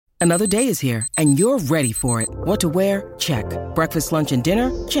Another day is here, and you're ready for it. What to wear? Check. Breakfast, lunch, and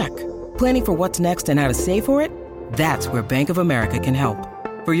dinner? Check. Planning for what's next and how to save for it? That's where Bank of America can help.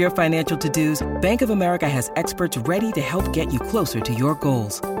 For your financial to-dos, Bank of America has experts ready to help get you closer to your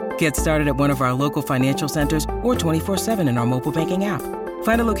goals. Get started at one of our local financial centers or 24/7 in our mobile banking app.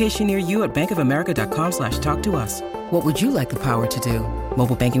 Find a location near you at bankofamerica.com/talktous. What would you like the power to do?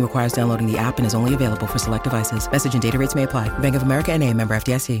 Mobile banking requires downloading the app and is only available for select devices. Message and data rates may apply. Bank of America NA, member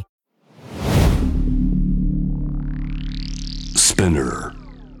FDIC. Spinner.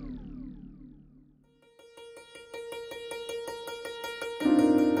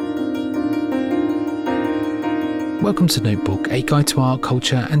 Welcome to Notebook, a guide to art,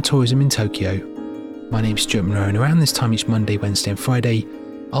 culture and tourism in Tokyo. My name's Stuart Monroe, and around this time each Monday, Wednesday and Friday,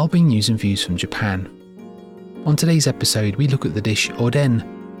 I'll bring news and views from Japan. On today's episode, we look at the dish oden,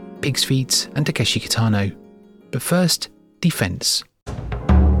 pig's feet and Takeshi Kitano. But first, defence.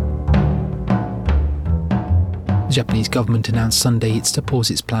 The Japanese government announced Sunday it's to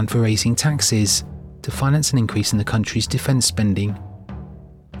pause its plan for raising taxes to finance an increase in the country's defence spending.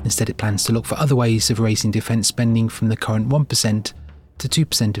 Instead, it plans to look for other ways of raising defence spending from the current 1% to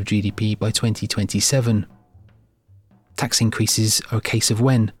 2% of GDP by 2027. Tax increases are a case of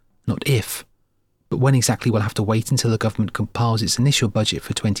when, not if, but when exactly we'll have to wait until the government compiles its initial budget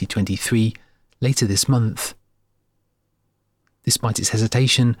for 2023 later this month. Despite its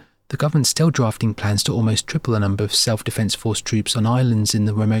hesitation, the government's still drafting plans to almost triple the number of self-defence force troops on islands in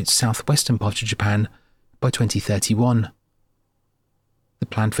the remote southwestern part of Japan by 2031. The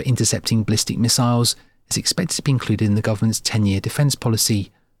plan for intercepting ballistic missiles is expected to be included in the government's 10-year defence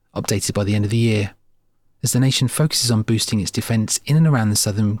policy, updated by the end of the year, as the nation focuses on boosting its defence in and around the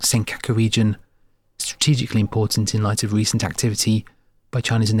southern Senkaku region, strategically important in light of recent activity by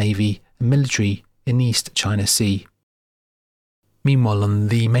China's navy and military in the East China Sea. Meanwhile, on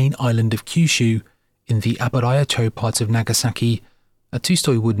the main island of Kyushu, in the Abarayato part of Nagasaki, a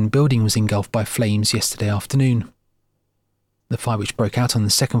two-storey wooden building was engulfed by flames yesterday afternoon. The fire, which broke out on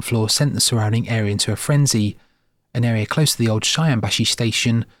the second floor, sent the surrounding area into a frenzy, an area close to the old Shianbashi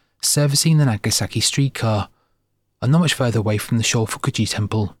station, servicing the Nagasaki streetcar, and not much further away from the Shofukuji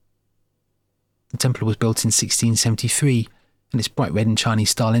Temple. The temple was built in 1673, and its bright red and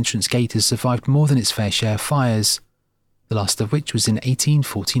Chinese-style entrance gate has survived more than its fair share of fires, the last of which was in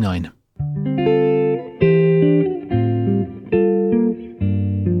 1849.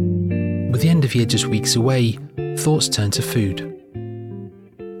 With the end of year just weeks away, thoughts turn to food.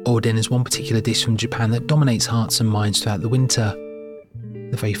 Oden is one particular dish from Japan that dominates hearts and minds throughout the winter.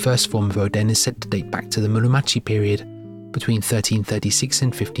 The very first form of oden is said to date back to the Muromachi period, between 1336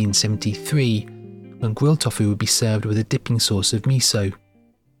 and 1573, when grilled tofu would be served with a dipping sauce of miso.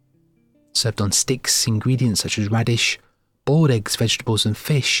 Served on sticks, ingredients such as radish, boiled eggs, vegetables and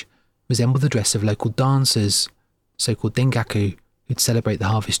fish resemble the dress of local dancers, so-called dengaku, who'd celebrate the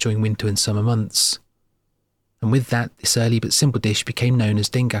harvest during winter and summer months. And with that, this early but simple dish became known as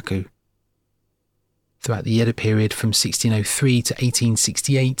dengaku. Throughout the Edo period from 1603 to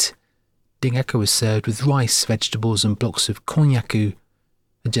 1868, dengaku was served with rice, vegetables and blocks of konnyaku,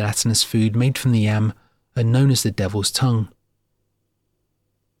 a gelatinous food made from the yam and known as the devil's tongue.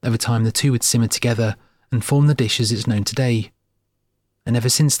 Over time, the two would simmer together and form the dish as it's known today. And ever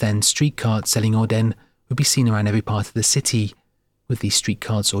since then, street carts selling oden would be seen around every part of the city, with these street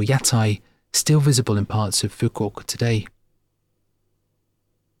carts or yatai still visible in parts of Fukuoka today.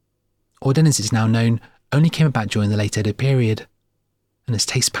 Oden, as it's now known, only came about during the late Edo period, and as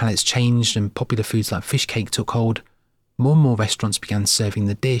taste palettes changed and popular foods like fish cake took hold, more and more restaurants began serving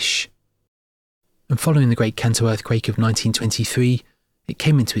the dish. And following the Great Kanto earthquake of 1923, it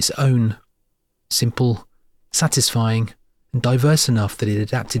came into its own. Simple, satisfying, and diverse enough that it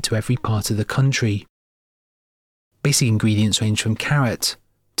adapted to every part of the country. Basic ingredients range from carrot,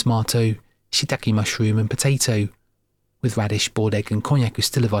 tomato, shiitake mushroom and potato, with radish, boiled egg and konnyaku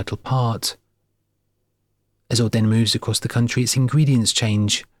still a vital part. As oden moves across the country, its ingredients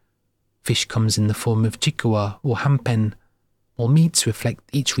change. Fish comes in the form of chikuwa or hampen, while meats reflect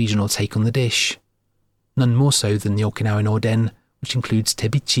each regional take on the dish. None more so than the Okinawan oden, which includes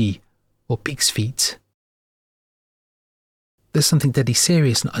tebichi, or pig's feet. There's something deadly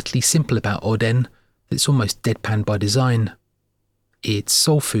serious and utterly simple about oden, that it's almost deadpan by design. It's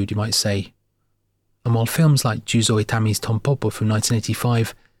soul food, you might say. And while films like Juzo Itami's Tompopo from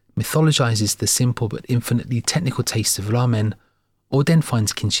 1985 mythologizes the simple but infinitely technical taste of ramen, oden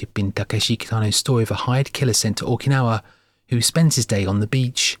finds kinship in Takeshi Kitano's story of a hired killer sent to Okinawa who spends his day on the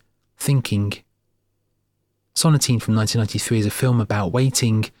beach, thinking. Sonatine from 1993 is a film about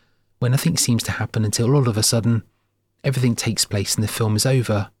waiting, where nothing seems to happen until all of a sudden, everything takes place and the film is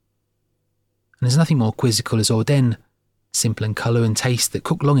over, And there's nothing more quizzical as Ourdaine, simple in colour and taste that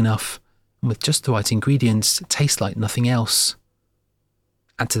cook long enough, and with just the right ingredients, taste like nothing else.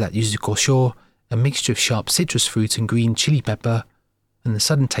 Add to that yuzu koshou, a mixture of sharp citrus fruit and green chili pepper, and the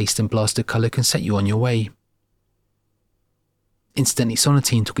sudden taste and blast of colour can set you on your way. Incidentally,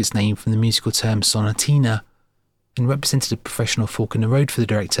 Sonatine took its name from the musical term sonatina, and represented a professional fork in the road for the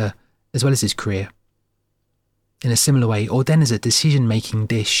director, as well as his career. In a similar way, Ourdaine is a decision-making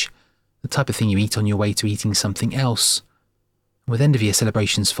dish, the type of thing you eat on your way to eating something else. With end-of-year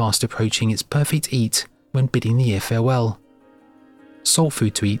celebrations fast approaching, it's perfect to eat when bidding the year farewell. Soul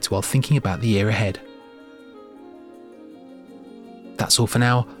food to eat while thinking about the year ahead. That's all for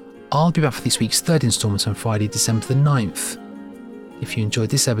now. I'll be back for this week's third instalment on Friday, December the 9th. If you enjoyed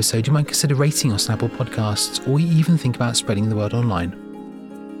this episode, you might consider rating us on Apple Podcasts, or even think about spreading the word online.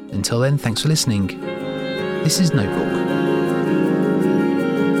 Until then, thanks for listening. This is Notebook.